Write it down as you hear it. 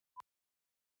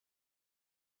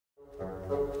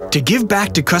To give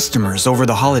back to customers over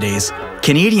the holidays,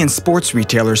 Canadian sports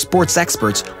retailer Sports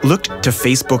Experts looked to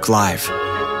Facebook Live.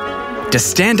 To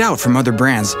stand out from other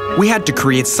brands, we had to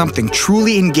create something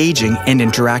truly engaging and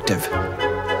interactive.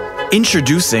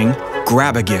 Introducing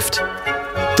Grab-A-Gift,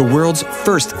 the world's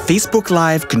first Facebook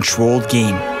Live controlled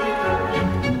game.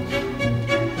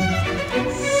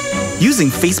 Using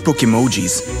Facebook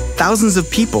emojis, thousands of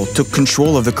people took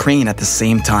control of the crane at the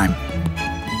same time.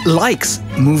 Likes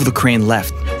move the crane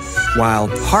left, while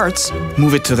hearts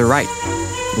move it to the right.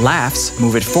 Laughs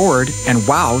move it forward, and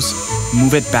wows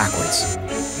move it backwards.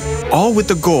 All with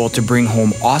the goal to bring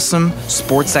home awesome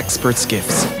Sports Experts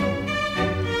gifts.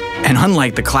 And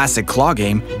unlike the classic claw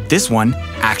game, this one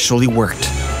actually worked.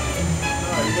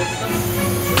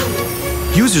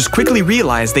 Users quickly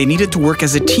realized they needed to work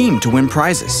as a team to win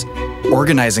prizes,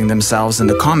 organizing themselves in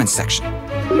the comments section.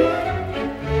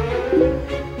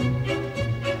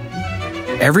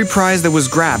 Every prize that was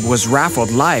grabbed was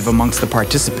raffled live amongst the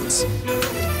participants.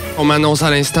 On m'annonce à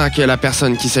l'instant que la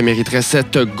personne qui se mériterait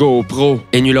cette GoPro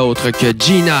est nulle autre que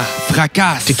Gina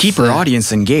Fracasse. To keep her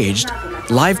audience engaged,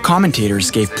 live commentators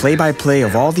gave play-by-play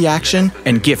of all the action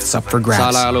and gifts up for grabs. Ça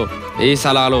a l'air là. Et ça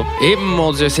a l'air là. Et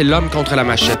mon Dieu, c'est l'homme contre la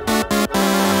machette.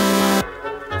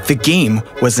 The game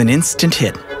was an instant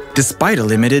hit, despite a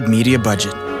limited media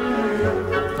budget.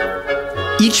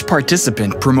 Each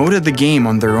participant promoted the game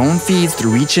on their own feeds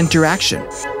through each interaction,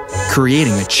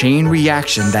 creating a chain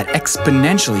reaction that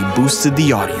exponentially boosted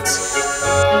the audience.